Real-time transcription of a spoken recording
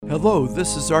Hello,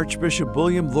 this is Archbishop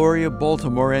William Lori of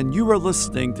Baltimore, and you are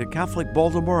listening to Catholic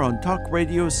Baltimore on Talk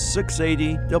Radio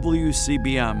 680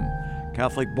 WCBM.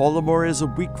 Catholic Baltimore is a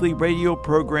weekly radio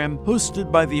program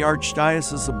hosted by the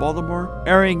Archdiocese of Baltimore,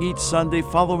 airing each Sunday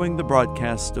following the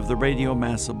broadcast of the Radio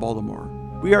Mass of Baltimore.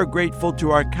 We are grateful to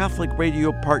our Catholic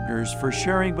radio partners for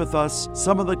sharing with us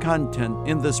some of the content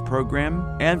in this program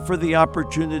and for the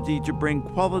opportunity to bring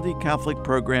quality Catholic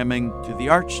programming to the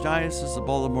Archdiocese of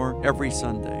Baltimore every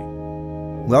Sunday.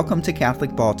 Welcome to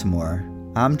Catholic Baltimore.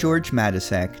 I'm George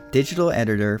Matisek, digital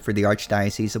editor for the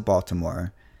Archdiocese of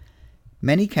Baltimore.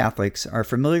 Many Catholics are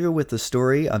familiar with the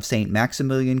story of St.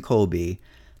 Maximilian Kolbe,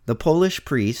 the Polish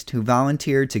priest who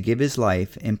volunteered to give his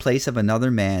life in place of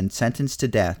another man sentenced to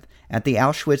death at the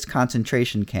Auschwitz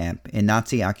concentration camp in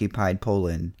Nazi-occupied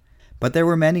Poland. But there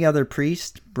were many other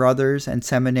priests, brothers, and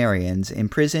seminarians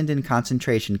imprisoned in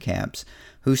concentration camps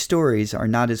whose stories are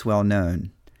not as well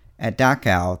known. At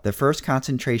Dachau, the first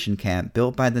concentration camp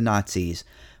built by the Nazis,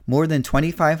 more than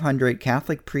 2,500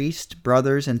 Catholic priests,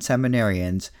 brothers, and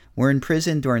seminarians were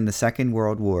imprisoned during the Second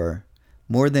World War.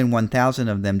 More than 1,000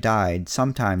 of them died,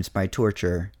 sometimes by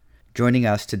torture. Joining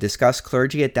us to discuss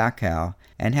clergy at Dachau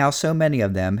and how so many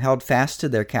of them held fast to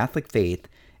their Catholic faith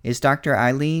is Dr.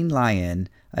 Eileen Lyon,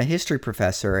 a history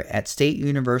professor at State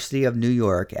University of New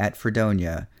York at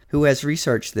Fredonia, who has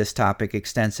researched this topic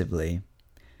extensively.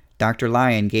 Dr.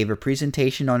 Lyon gave a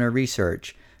presentation on her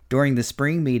research during the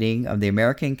spring meeting of the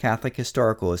American Catholic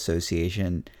Historical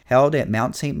Association held at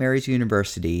Mount St. Mary's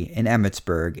University in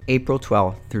Emmitsburg, April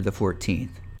 12th through the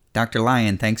 14th. Dr.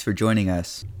 Lyon, thanks for joining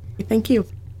us. Thank you.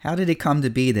 How did it come to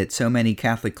be that so many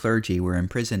Catholic clergy were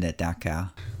imprisoned at Dachau?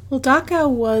 Well, Dachau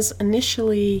was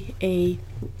initially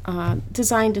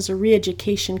designed as a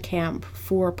re-education camp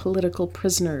for political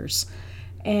prisoners.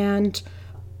 And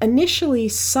initially,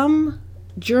 some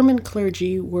German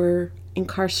clergy were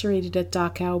incarcerated at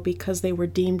Dachau because they were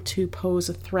deemed to pose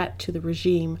a threat to the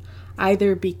regime,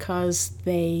 either because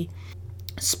they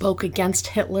spoke against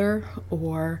Hitler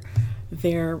or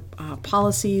their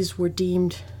policies were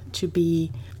deemed to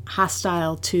be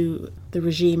hostile to the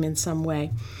regime in some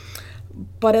way.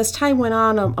 But as time went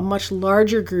on, a much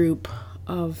larger group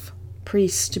of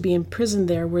priests to be imprisoned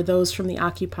there were those from the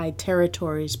occupied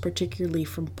territories, particularly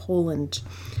from Poland.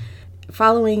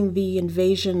 Following the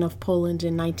invasion of Poland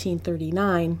in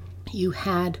 1939, you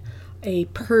had a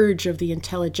purge of the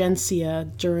intelligentsia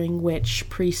during which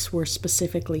priests were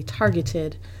specifically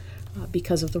targeted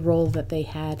because of the role that they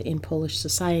had in Polish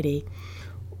society.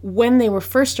 When they were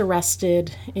first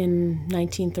arrested in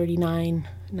 1939,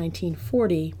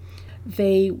 1940,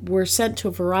 they were sent to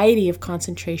a variety of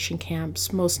concentration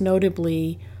camps, most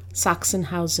notably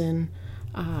Sachsenhausen,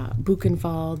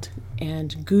 Buchenwald,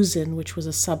 and Gusen, which was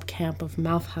a subcamp of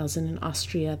Mauthausen in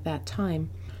Austria at that time.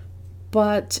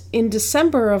 But in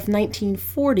December of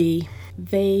 1940,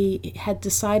 they had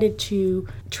decided to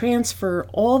transfer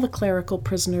all the clerical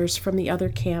prisoners from the other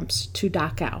camps to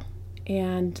Dachau.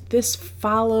 And this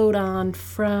followed on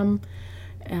from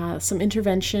some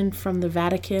intervention from the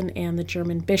Vatican and the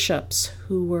German bishops,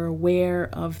 who were aware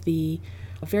of the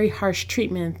very harsh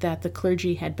treatment that the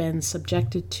clergy had been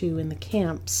subjected to in the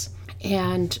camps.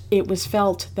 And it was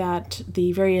felt that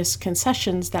the various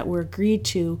concessions that were agreed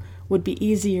to would be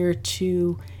easier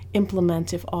to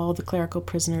implement if all the clerical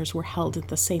prisoners were held at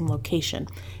the same location.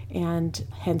 And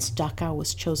hence Dachau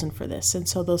was chosen for this. And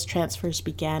so those transfers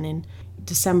began in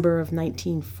December of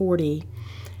 1940.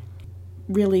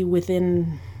 Really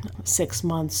within 6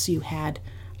 months you had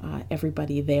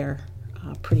everybody there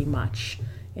pretty much.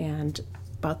 And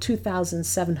about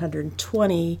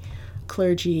 2,720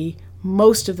 clergy,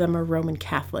 most of them are Roman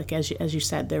Catholic. As you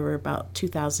said, there were about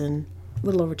a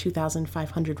little over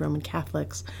 2,500 Roman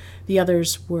Catholics. The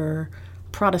others were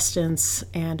Protestants,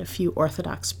 and a few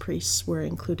Orthodox priests were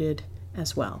included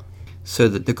as well. So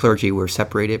that the clergy were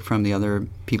separated from the other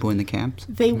people in the camps?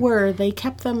 They were. They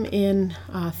kept them in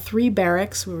 3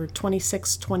 barracks. We were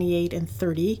 26, 28, and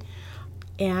 30.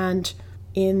 And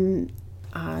in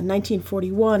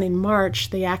 1941, in March,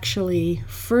 they actually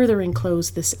further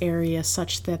enclosed this area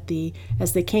such that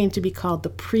as they came to be called, the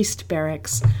priest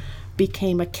barracks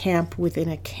became a camp within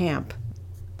a camp.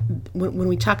 When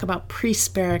we talk about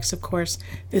priest barracks, of course,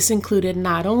 this included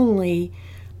not only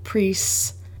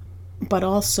priests, but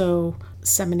also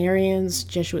seminarians,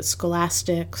 Jesuit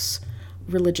scholastics,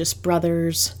 religious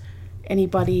brothers,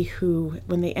 anybody who,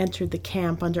 when they entered the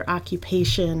camp under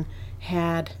occupation,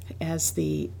 had as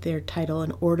their title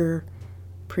an order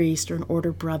priest or an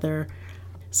order brother.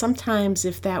 sometimes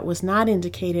if that was not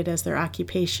indicated as their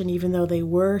occupation, even though they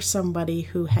were somebody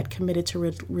who had committed to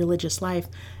religious life,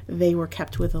 they were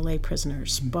kept with the lay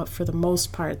prisoners. But for the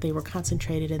most part, they were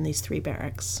concentrated in these 3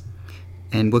 barracks.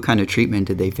 And what kind of treatment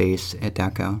did they face at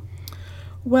Dachau?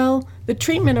 Well, the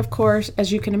treatment, of course,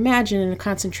 as you can imagine, in a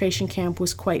concentration camp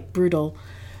was quite brutal.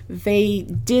 They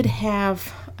did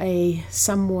have a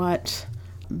somewhat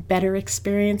better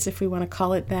experience, if we want to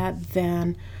call it that,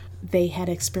 than they had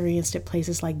experienced at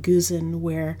places like Gusen,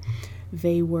 where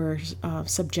they were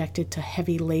subjected to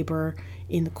heavy labor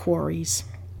in the quarries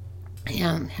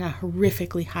and had a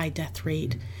horrifically high death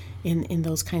rate in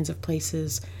those kinds of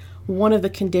places. One of the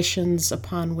conditions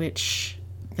upon which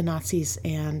the Nazis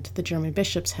and the German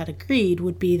bishops had agreed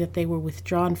would be that they were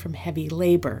withdrawn from heavy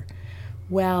labor.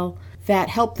 Well, that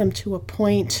helped them to a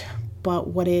point, but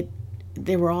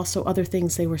there were also other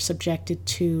things they were subjected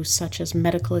to, such as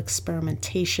medical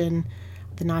experimentation.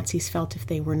 The Nazis felt if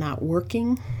they were not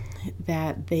working,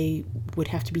 that they would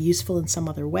have to be useful in some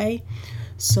other way.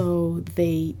 So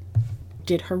they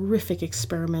did horrific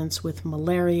experiments with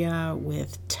malaria,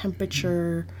 with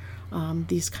temperature,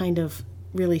 these kind of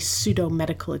really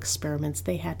pseudo-medical experiments.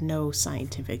 They had no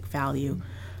scientific value,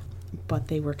 but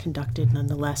they were conducted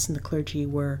nonetheless, and the clergy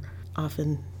were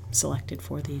often selected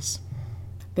for these.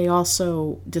 They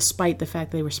also, despite the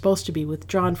fact they were supposed to be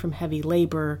withdrawn from heavy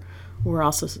labor, were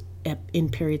also in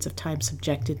periods of time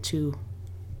subjected to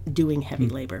doing heavy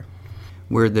labor.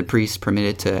 Were the priests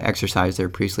permitted to exercise their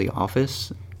priestly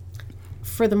office?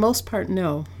 For the most part,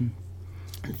 no.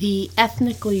 The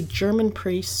ethnically German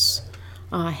priests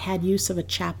had use of a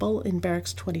chapel in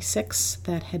Barracks 26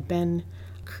 that had been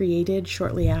created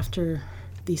shortly after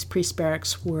these priest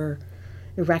barracks were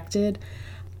erected.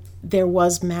 There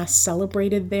was Mass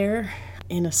celebrated there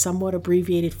in a somewhat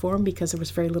abbreviated form because there was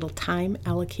very little time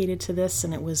allocated to this,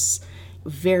 and it was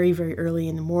very, very early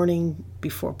in the morning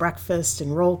before breakfast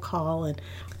and roll call, and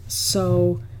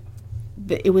so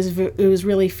it was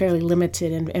really fairly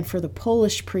limited. And for the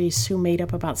Polish priests, who made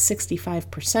up about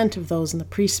 65% of those in the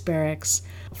priest barracks,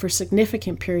 for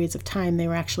significant periods of time they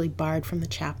were actually barred from the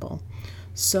chapel.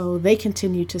 So they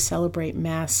continued to celebrate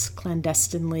Mass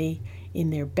clandestinely in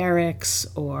their barracks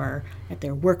or at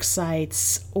their work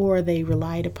sites, or they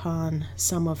relied upon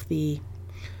some of the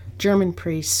German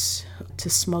priests to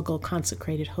smuggle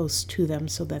consecrated hosts to them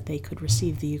so that they could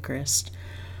receive the Eucharist.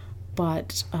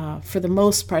 But for the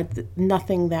most part,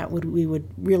 nothing that we would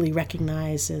really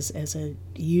recognize as a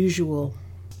usual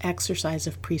exercise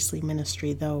of priestly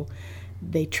ministry, though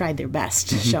they tried their best,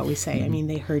 shall we say. I mean,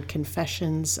 they heard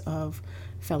confessions of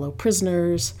fellow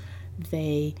prisoners.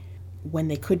 When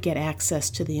they could get access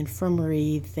to the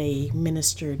infirmary, they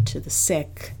ministered to the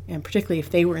sick, and particularly if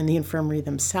they were in the infirmary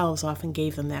themselves, often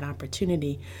gave them that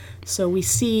opportunity. So we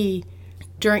see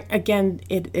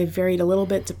it varied a little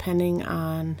bit depending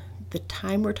on the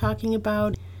time we're talking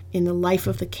about. In the life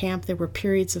of the camp, there were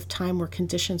periods of time where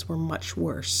conditions were much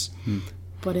worse.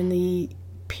 But in the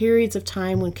periods of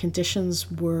time when conditions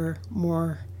were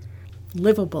more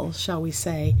livable, shall we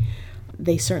say,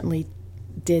 they certainly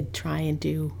did try and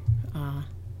do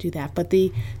that. But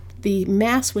the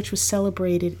Mass which was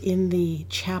celebrated in the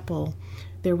chapel,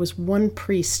 there was one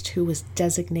priest who was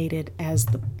designated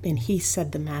and he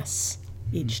said the Mass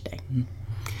each day.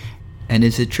 And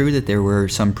is it true that there were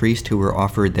some priests who were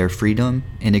offered their freedom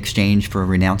in exchange for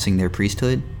renouncing their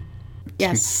priesthood?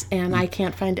 Yes, and I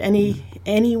can't find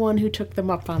anyone who took them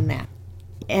up on that.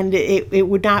 And it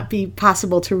would not be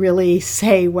possible to really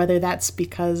say whether that's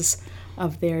because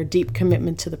of their deep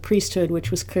commitment to the priesthood, which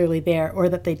was clearly there, or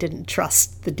that they didn't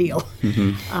trust the deal.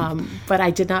 But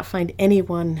I did not find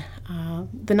anyone.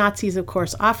 The Nazis, of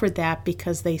course, offered that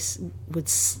because they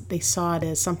saw it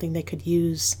as something they could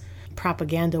use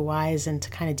propaganda-wise and to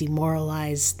kind of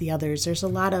demoralize the others. There's a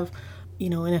lot of,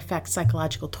 in effect,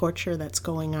 psychological torture that's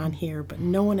going on here, but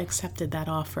no one accepted that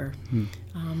offer,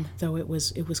 though it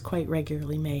was quite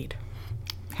regularly made.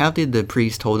 How did the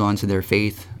priests hold on to their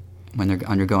faith when they're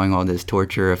undergoing all this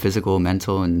torture, physical,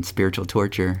 mental, and spiritual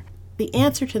torture? The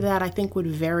answer to that, I think, would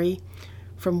vary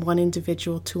from one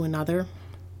individual to another.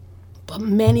 But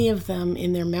many of them,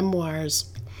 in their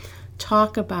memoirs,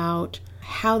 talk about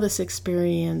how this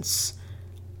experience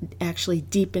actually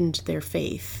deepened their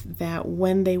faith, that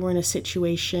when they were in a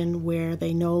situation where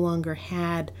they no longer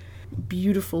had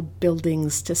beautiful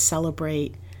buildings to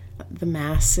celebrate the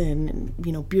Mass and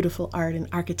beautiful art and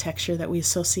architecture that we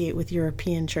associate with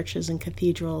European churches and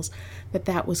cathedrals,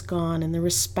 that was gone, and the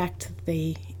respect that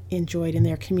they enjoyed in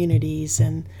their communities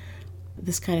and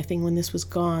this kind of thing, when this was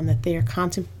gone, that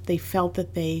they felt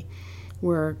that they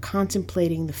were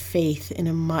contemplating the faith in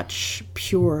a much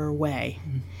purer way.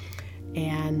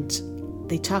 And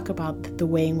they talk about the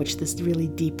way in which this really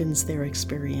deepens their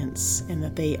experience and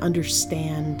that they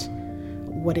understand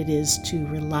what it is to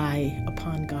rely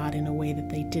upon God in a way that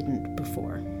they didn't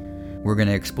before. We're going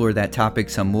to explore that topic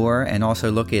some more and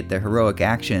also look at the heroic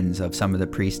actions of some of the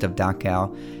priests of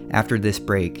Dachau after this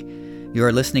break. You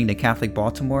are listening to Catholic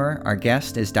Baltimore. Our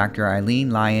guest is Dr.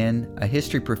 Eileen Lyon, a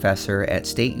history professor at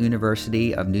State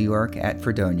University of New York at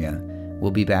Fredonia. We'll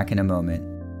be back in a moment.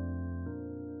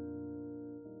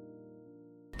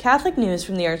 Catholic news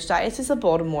from the Archdiocese of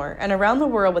Baltimore and around the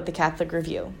world with the Catholic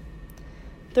Review.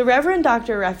 The Reverend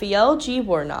Dr. Raphael G.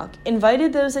 Warnock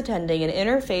invited those attending an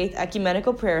interfaith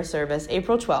ecumenical prayer service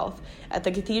April 12th at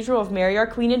the Cathedral of Mary Our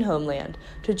Queen in Homeland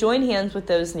to join hands with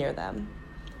those near them.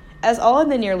 As all in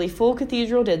the nearly full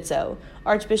cathedral did so,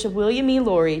 Archbishop William E.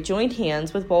 Lori joined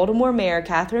hands with Baltimore Mayor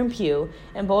Catherine Pugh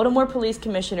and Baltimore Police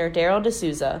Commissioner Darrell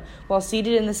D'Souza while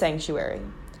seated in the sanctuary.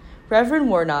 Reverend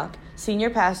Warnock, senior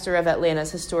pastor of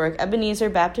Atlanta's historic Ebenezer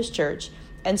Baptist Church,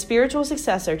 and spiritual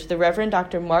successor to the Reverend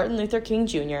Dr. Martin Luther King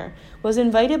Jr., was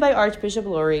invited by Archbishop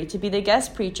Lori to be the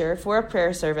guest preacher for a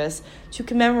prayer service to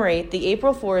commemorate the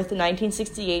April 4th,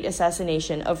 1968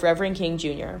 assassination of Reverend King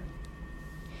Jr.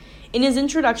 In his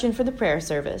introduction for the prayer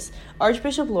service,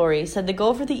 Archbishop Lori said the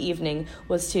goal for the evening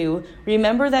was to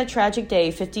remember that tragic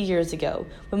day 50 years ago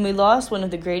when we lost one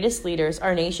of the greatest leaders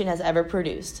our nation has ever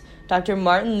produced, Dr.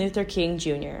 Martin Luther King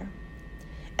Jr.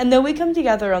 And though we come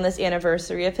together on this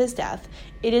anniversary of his death,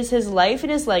 it is his life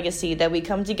and his legacy that we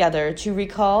come together to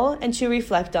recall and to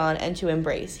reflect on and to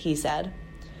embrace, he said.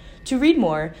 To read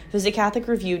more, visit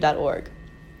CatholicReview.org.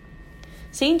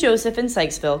 St. Joseph in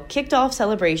Sykesville kicked off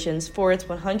celebrations for its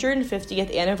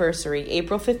 150th anniversary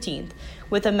April 15th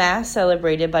with a Mass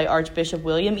celebrated by Archbishop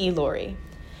William E. Lori.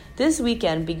 This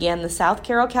weekend began the South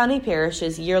Carroll County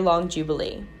Parish's year-long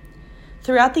jubilee.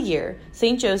 Throughout the year,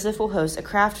 St. Joseph will host a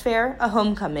craft fair, a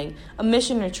homecoming, a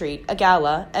mission retreat, a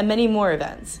gala, and many more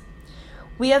events.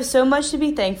 We have so much to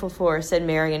be thankful for, said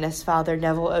Marianist Father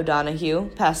Neville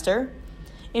O'Donoghue, pastor.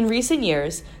 In recent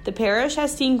years, the parish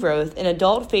has seen growth in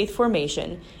adult faith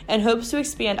formation and hopes to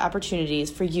expand opportunities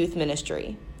for youth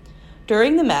ministry.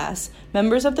 During the Mass,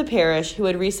 members of the parish who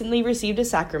had recently received a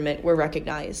sacrament were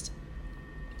recognized.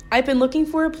 I've been looking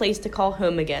for a place to call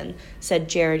home again, said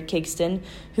Jared Kigston,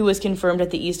 who was confirmed at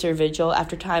the Easter Vigil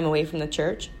after time away from the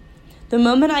church. The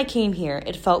moment I came here,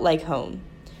 it felt like home.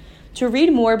 To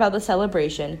read more about the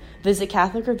celebration, visit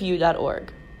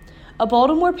CatholicReview.org. A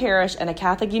Baltimore parish and a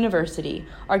Catholic university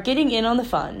are getting in on the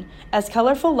fun as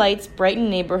colorful lights brighten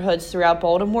neighborhoods throughout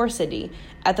Baltimore City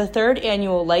at the 3rd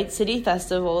annual Light City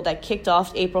Festival that kicked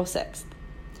off April 6th.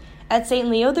 At St.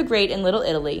 Leo the Great in Little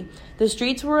Italy, the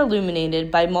streets were illuminated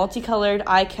by multicolored,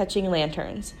 eye-catching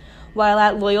lanterns, while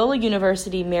at Loyola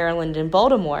University, Maryland in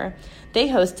Baltimore, they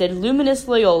hosted Luminous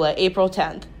Loyola April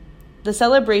 10th. The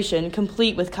celebration,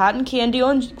 complete with cotton candy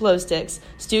on glow sticks,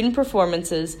 student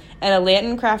performances, and a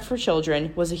lantern craft for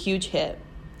children, was a huge hit.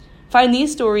 Find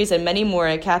these stories and many more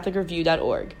at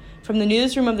CatholicReview.org. From the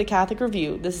newsroom of the Catholic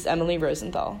Review, this is Emily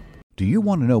Rosenthal. Do you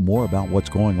want to know more about what's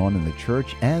going on in the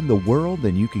church and the world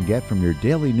than you can get from your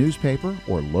daily newspaper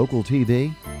or local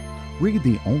TV? Read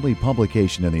the only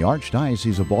publication in the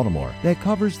Archdiocese of Baltimore that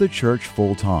covers the church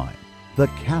full-time, the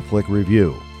Catholic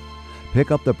Review.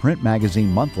 Pick up the print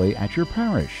magazine monthly at your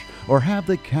parish or have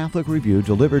the Catholic Review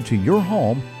delivered to your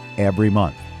home every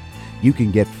month. You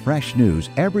can get fresh news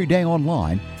every day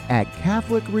online at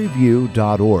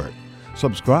CatholicReview.org.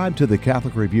 Subscribe to the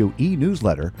Catholic Review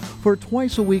e-newsletter for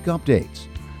twice-a-week updates.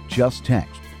 Just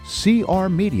text CR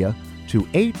Media to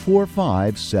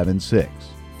 84576.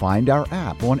 Find our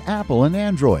app on Apple and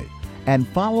Android, and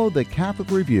follow the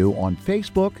Catholic Review on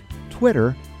Facebook,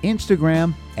 Twitter,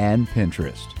 Instagram, and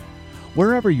Pinterest.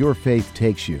 Wherever your faith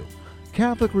takes you,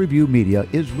 Catholic Review Media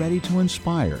is ready to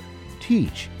inspire,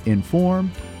 teach, inform,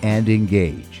 and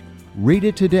engage. Read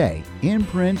it today, in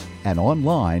print and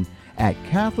online, at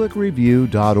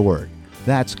CatholicReview.org.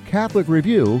 That's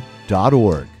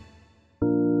CatholicReview.org.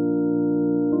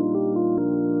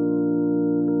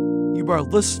 You are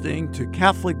listening to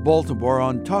Catholic Baltimore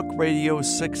on Talk Radio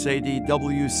 680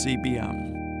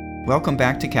 WCBM. Welcome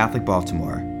back to Catholic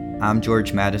Baltimore. I'm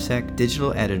George Matysek,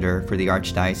 digital editor for the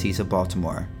Archdiocese of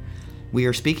Baltimore. We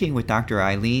are speaking with Dr.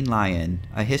 Eileen Lyon,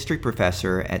 a history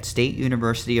professor at State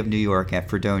University of New York at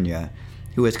Fredonia,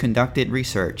 who has conducted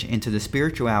research into the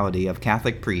spirituality of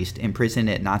Catholic priests imprisoned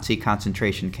at Nazi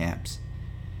concentration camps.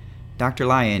 Dr.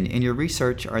 Lyon, in your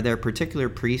research, are there particular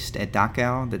priests at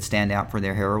Dachau that stand out for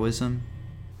their heroism?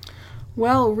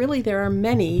 Well, really there are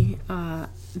many.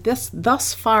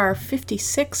 thus far,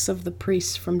 56 of the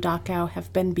priests from Dachau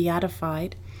have been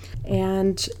beatified,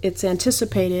 and it's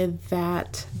anticipated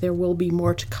that there will be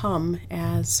more to come,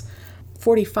 as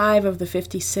 45 of the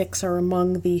 56 are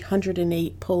among the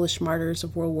 108 Polish martyrs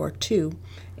of World War II,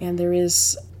 and there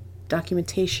is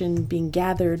documentation being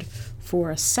gathered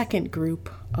for a second group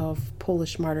of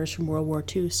Polish martyrs from World War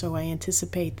II, so I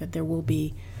anticipate that there will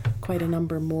be quite a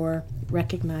number more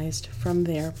recognized from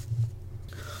there.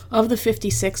 Of the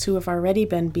 56 who have already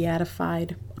been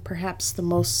beatified, perhaps the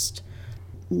most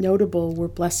notable were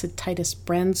Blessed Titus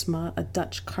Brandsma, a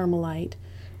Dutch Carmelite,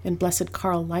 and Blessed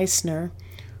Karl Leisner,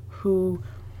 who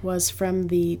was from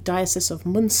the Diocese of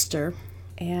Munster,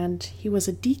 and he was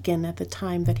a deacon at the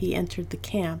time that he entered the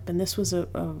camp. And this was a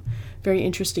very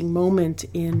interesting moment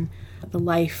in the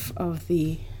life of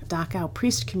the Dachau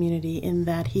priest community, in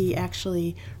that he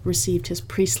actually received his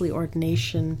priestly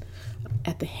ordination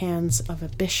at the hands of a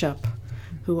bishop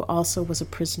who also was a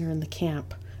prisoner in the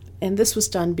camp. And this was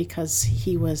done because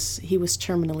he was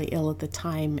terminally ill at the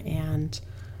time and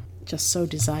just so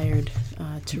desired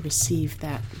to receive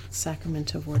that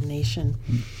sacrament of ordination.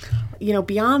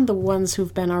 Beyond the ones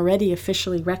who've been already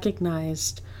officially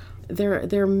recognized, there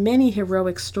are many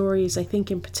heroic stories. I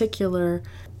think in particular,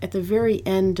 at the very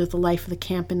end of the life of the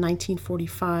camp in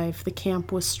 1945, the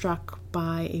camp was struck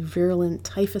by a virulent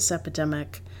typhus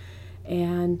epidemic,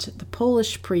 and the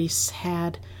Polish priests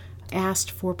had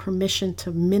asked for permission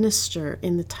to minister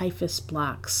in the typhus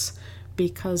blocks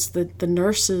because the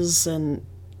nurses and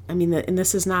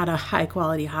this is not a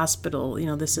high-quality hospital.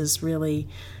 This is really,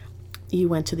 you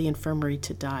went to the infirmary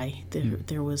to die.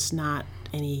 There was not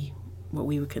any what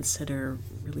we would consider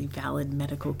really valid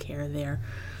medical care there.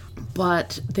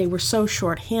 But they were so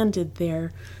short-handed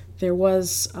there. There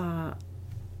was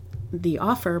the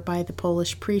offer by the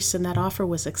Polish priests, and that offer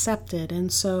was accepted.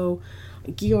 And so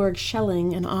Georg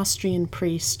Schelling, an Austrian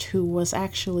priest who was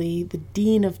actually the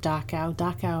dean of Dachau.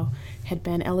 Dachau had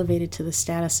been elevated to the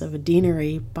status of a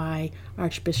deanery by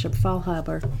Archbishop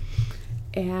Faulhaber.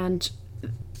 And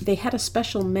they had a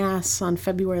special mass on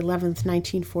February 11th,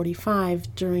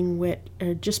 1945,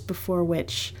 just before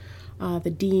which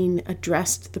the dean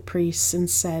addressed the priests and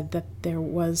said that there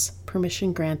was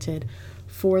permission granted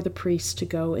for the priests to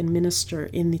go and minister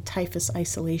in the typhus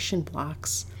isolation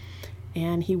blocks.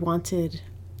 And he wanted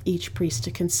each priest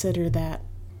to consider that,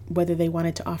 whether they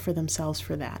wanted to offer themselves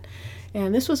for that.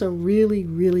 And this was a really,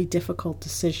 really difficult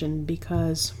decision,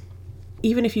 because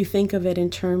even if you think of it in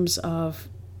terms of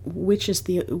which is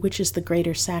the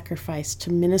greater sacrifice,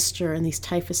 to minister in these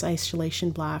typhus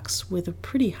isolation blocks with a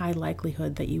pretty high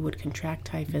likelihood that you would contract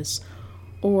typhus,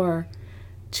 or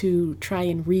to try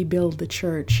and rebuild the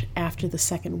church after the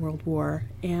Second World War.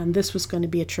 And this was going to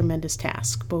be a tremendous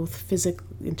task, both physically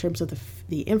in terms of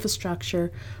the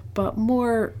infrastructure, but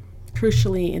more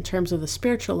crucially in terms of the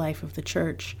spiritual life of the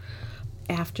church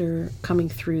after coming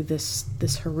through this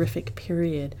horrific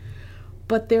period.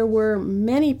 But there were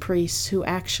many priests who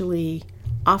actually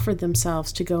offered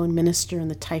themselves to go and minister in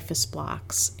the typhus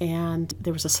blocks. And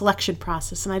there was a selection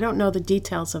process, and I don't know the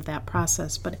details of that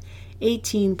process, but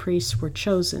 18 priests were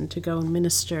chosen to go and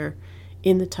minister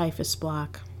in the typhus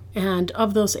block. And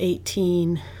of those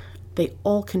 18, they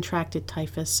all contracted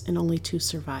typhus and only 2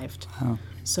 survived. Oh.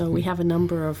 So we have a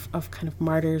number of kind of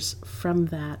martyrs from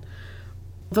that.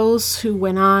 Those who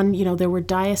went on, there were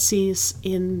dioceses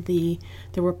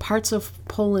there were parts of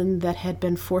Poland that had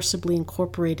been forcibly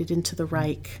incorporated into the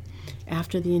Reich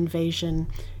after the invasion.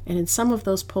 And in some of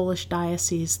those Polish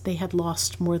dioceses, they had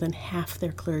lost more than half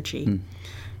their clergy.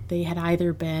 They had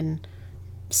either been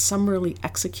summarily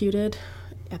executed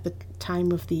at the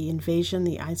time of the invasion.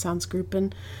 The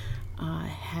Einsatzgruppen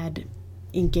had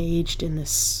engaged in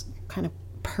this kind of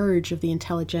purge of the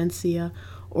intelligentsia,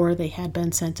 or they had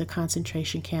been sent to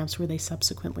concentration camps where they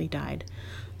subsequently died.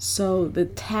 So the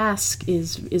task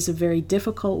is a very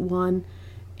difficult one,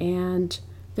 and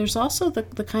there's also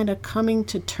the kind of coming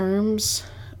to terms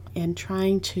and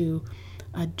trying to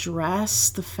address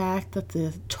the fact that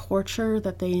the torture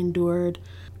that they endured,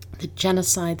 the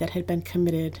genocide that had been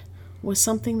committed, was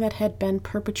something that had been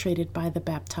perpetrated by the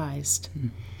baptized.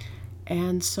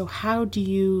 And so how do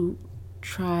you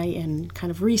try and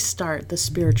kind of restart the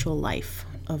spiritual life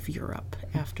of Europe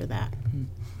after that?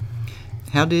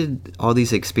 How did all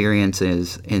these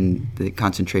experiences in the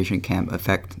concentration camp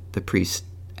affect the priests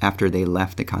after they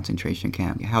left the concentration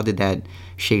camp? How did that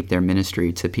shape their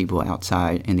ministry to people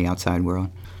outside, in the outside world?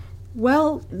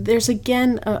 Well, there's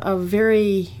again a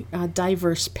very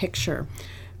diverse picture.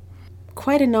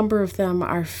 Quite a number of them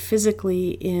are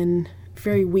physically in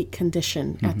very weak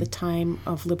condition at the time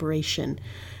of liberation.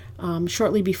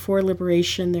 Shortly before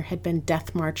liberation, there had been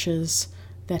death marches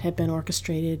that had been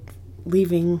orchestrated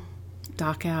leaving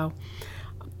Dachau.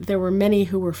 There were many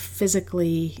who were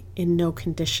physically in no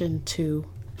condition to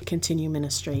continue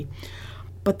ministry.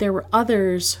 But there were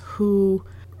others who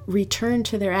returned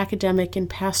to their academic and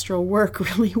pastoral work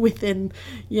really within,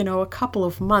 a couple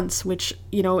of months, which,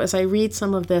 as I read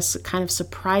some of this, it kind of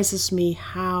surprises me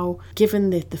how, given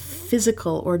the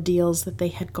physical ordeals that they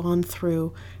had gone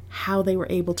through, how they were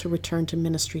able to return to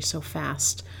ministry so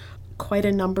fast. Quite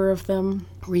a number of them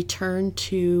returned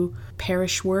to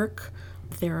parish work.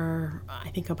 There are, I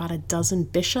think, about a dozen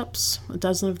bishops. A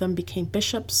dozen of them became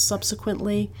bishops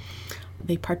subsequently.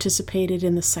 They participated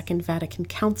in the Second Vatican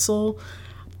Council.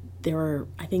 There were,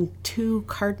 I think, 2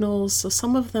 cardinals. So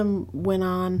some of them went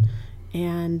on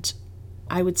and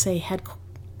I would say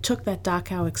took that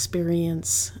Dachau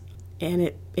experience,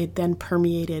 and it then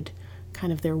permeated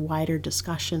kind of their wider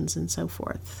discussions and so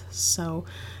forth. So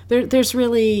there's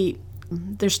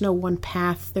no one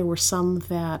path. There were some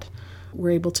that were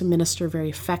able to minister very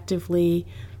effectively,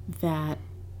 that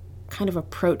kind of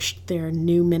approached their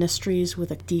new ministries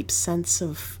with a deep sense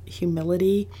of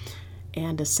humility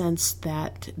and a sense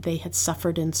that they had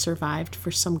suffered and survived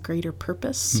for some greater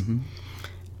purpose. Mm-hmm.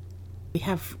 We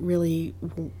have really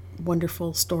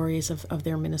wonderful stories of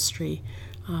their ministry,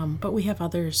 but we have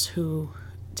others who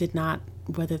did not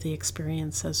weather the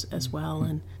experience as well.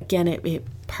 And again, it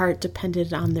part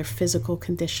depended on their physical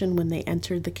condition when they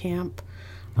entered the camp.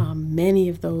 Many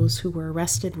of those who were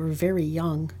arrested were very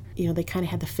young. They kind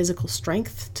of had the physical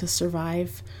strength to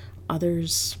survive.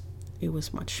 Others, it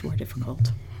was much more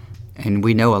difficult. And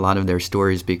we know a lot of their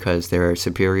stories because their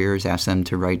superiors asked them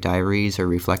to write diaries or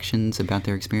reflections about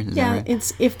their experiences. Yeah,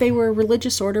 if they were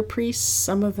religious order priests,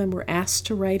 some of them were asked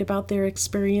to write about their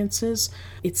experiences.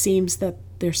 It seems that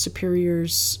their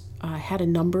superiors had a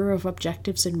number of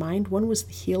objectives in mind. One was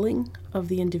the healing of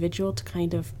the individual, to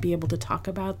kind of be able to talk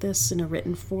about this in a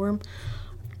written form.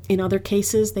 In other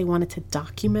cases, they wanted to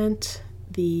document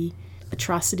the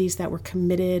atrocities that were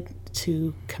committed,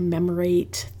 to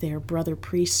commemorate their brother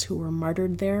priests who were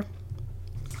martyred there.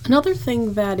 Another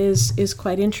thing that is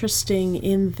quite interesting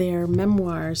in their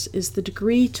memoirs is the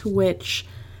degree to which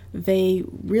they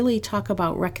really talk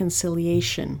about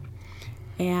reconciliation.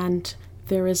 And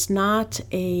there is not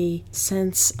a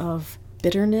sense of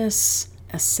bitterness,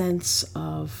 a sense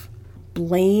of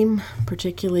blame,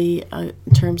 particularly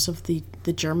in terms of the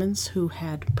Germans who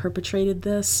had perpetrated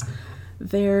this.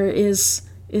 There is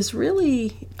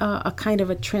really a kind of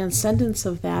a transcendence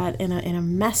of that, and a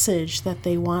message that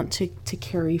they want to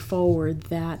carry forward,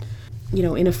 that,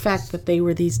 in effect, that they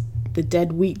were the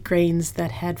dead wheat grains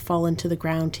that had fallen to the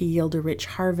ground to yield a rich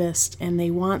harvest, and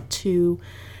they want to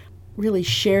really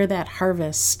share that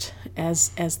harvest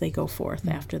as they go forth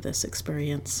after this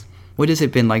experience. What has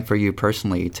it been like for you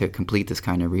personally to complete this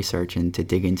kind of research and to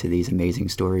dig into these amazing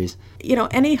stories?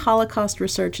 Any Holocaust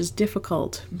research is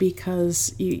difficult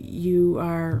because you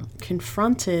are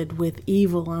confronted with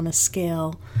evil on a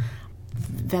scale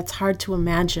that's hard to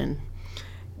imagine.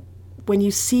 When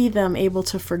you see them able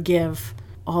to forgive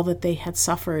all that they had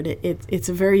suffered, it's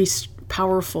a very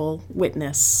powerful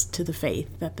witness to the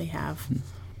faith that they have.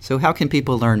 So how can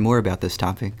people learn more about this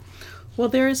topic? Well,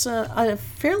 there's a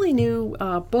fairly new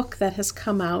book that has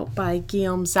come out by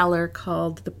Guillaume Zeller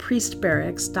called The Priest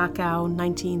Barracks, Dachau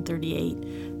 1938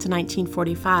 to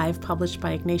 1945, published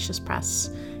by Ignatius Press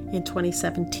in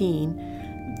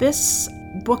 2017. This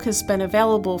book has been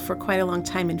available for quite a long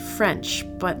time in French,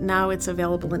 but now it's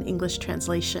available in English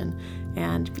translation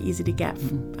and easy to get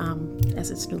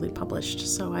as it's newly published.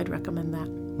 So I'd recommend that.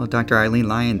 Well, Dr. Eileen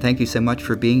Lyon, thank you so much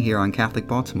for being here on Catholic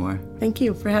Baltimore. Thank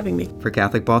you for having me. For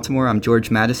Catholic Baltimore, I'm George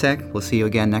Matysek. We'll see you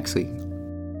again next week.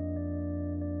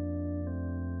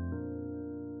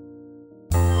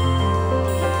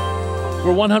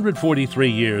 For 143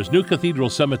 years, New Cathedral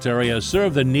Cemetery has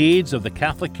served the needs of the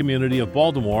Catholic community of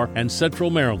Baltimore and Central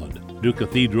Maryland. New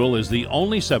Cathedral is the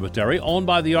only cemetery owned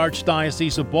by the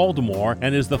Archdiocese of Baltimore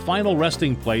and is the final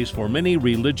resting place for many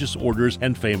religious orders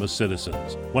and famous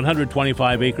citizens.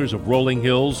 125 acres of rolling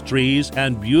hills, trees,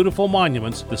 and beautiful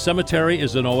monuments, the cemetery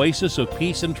is an oasis of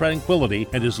peace and tranquility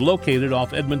and is located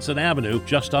off Edmondson Avenue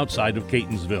just outside of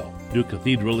Catonsville. New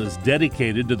Cathedral is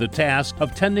dedicated to the task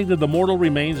of tending to the mortal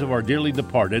remains of our dearly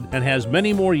departed and has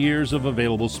many more years of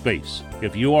available space.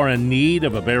 If you are in need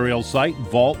of a burial site,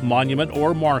 vault, monument,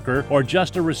 or marker, or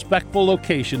just a respectful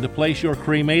location to place your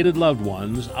cremated loved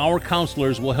ones, our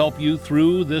counselors will help you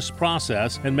through this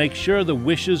process and make sure the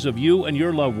wishes of you and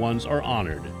your loved ones are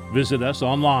honored. Visit us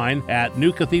online at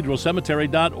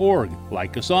newcathedralcemetery.org.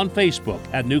 Like us on Facebook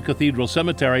at New Cathedral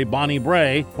Cemetery, Bonnie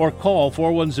Bray, or call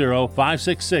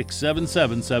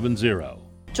 410-566-7770.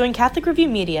 Join Catholic Review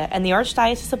Media and the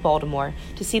Archdiocese of Baltimore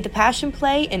to see the Passion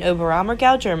Play in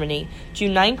Oberammergau, Germany,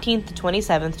 June 19th to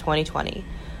 27th, 2020.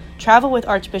 Travel with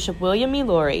Archbishop William E.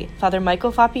 Laurie, Father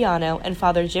Michael Fapiano, and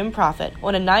Father Jim Prophet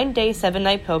on a 9-day,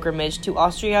 7-night pilgrimage to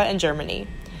Austria and Germany.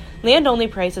 Land-only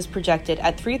price is projected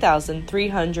at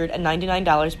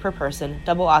 $3,399 per person,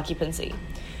 double occupancy.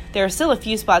 There are still a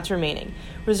few spots remaining.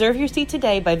 Reserve your seat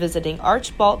today by visiting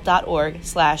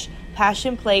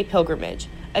archbalt.org/passionplaypilgrimage.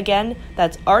 Again,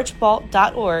 that's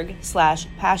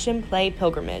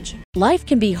archbalt.org/passionplaypilgrimage. Life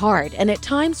can be hard, and at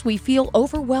times we feel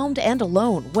overwhelmed and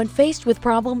alone. When faced with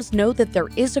problems, know that there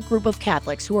is a group of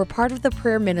Catholics who are part of the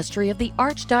prayer ministry of the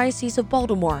Archdiocese of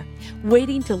Baltimore,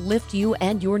 waiting to lift you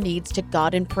and your needs to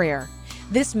God in prayer.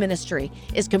 This ministry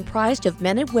is comprised of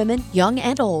men and women, young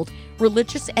and old,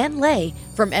 religious and lay,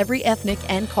 from every ethnic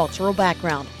and cultural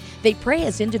background. They pray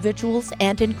as individuals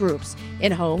and in groups,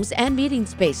 in homes and meeting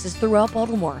spaces throughout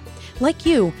Baltimore. Like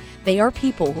you, they are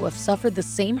people who have suffered the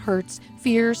same hurts,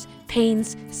 fears,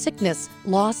 pains, sickness,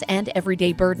 loss, and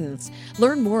everyday burdens.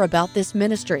 Learn more about this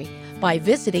ministry by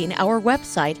visiting our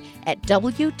website at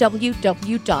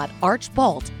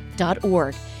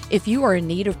www.archbalt.org. If you are in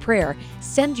need of prayer,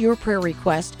 send your prayer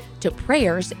request to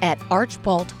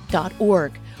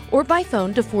prayers@archbalt.org or by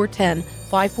phone to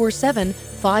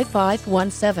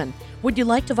 410-547-5517. Would you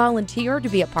like to volunteer to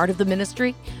be a part of the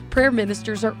ministry? Prayer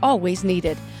ministers are always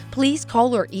needed. Please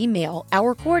call or email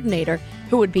our coordinator,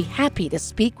 who would be happy to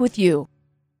speak with you.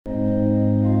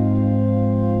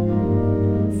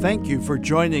 Thank you for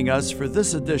joining us for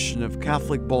this edition of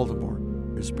Catholic Baltimore.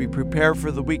 As we prepare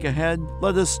for the week ahead,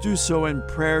 let us do so in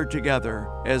prayer together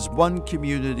as one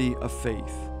community of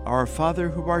faith. Our Father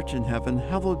who art in heaven,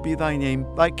 hallowed be thy name.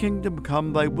 Thy kingdom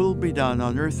come, thy will be done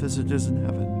on earth as it is in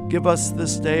heaven. Give us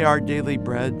this day our daily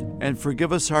bread, and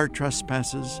forgive us our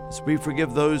trespasses, as we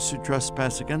forgive those who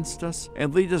trespass against us.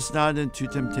 And lead us not into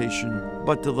temptation,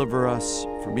 but deliver us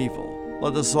from evil.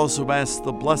 Let us also ask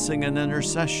the blessing and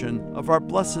intercession of our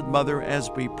Blessed Mother as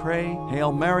we pray.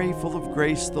 Hail Mary, full of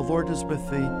grace, the Lord is with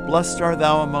thee. Blessed art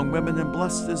thou among women, and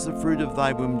blessed is the fruit of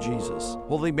thy womb, Jesus.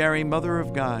 Holy Mary, Mother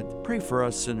of God, pray for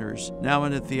us sinners, now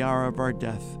and at the hour of our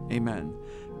death. Amen.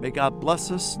 May God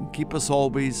bless us and keep us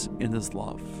always in his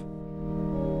love.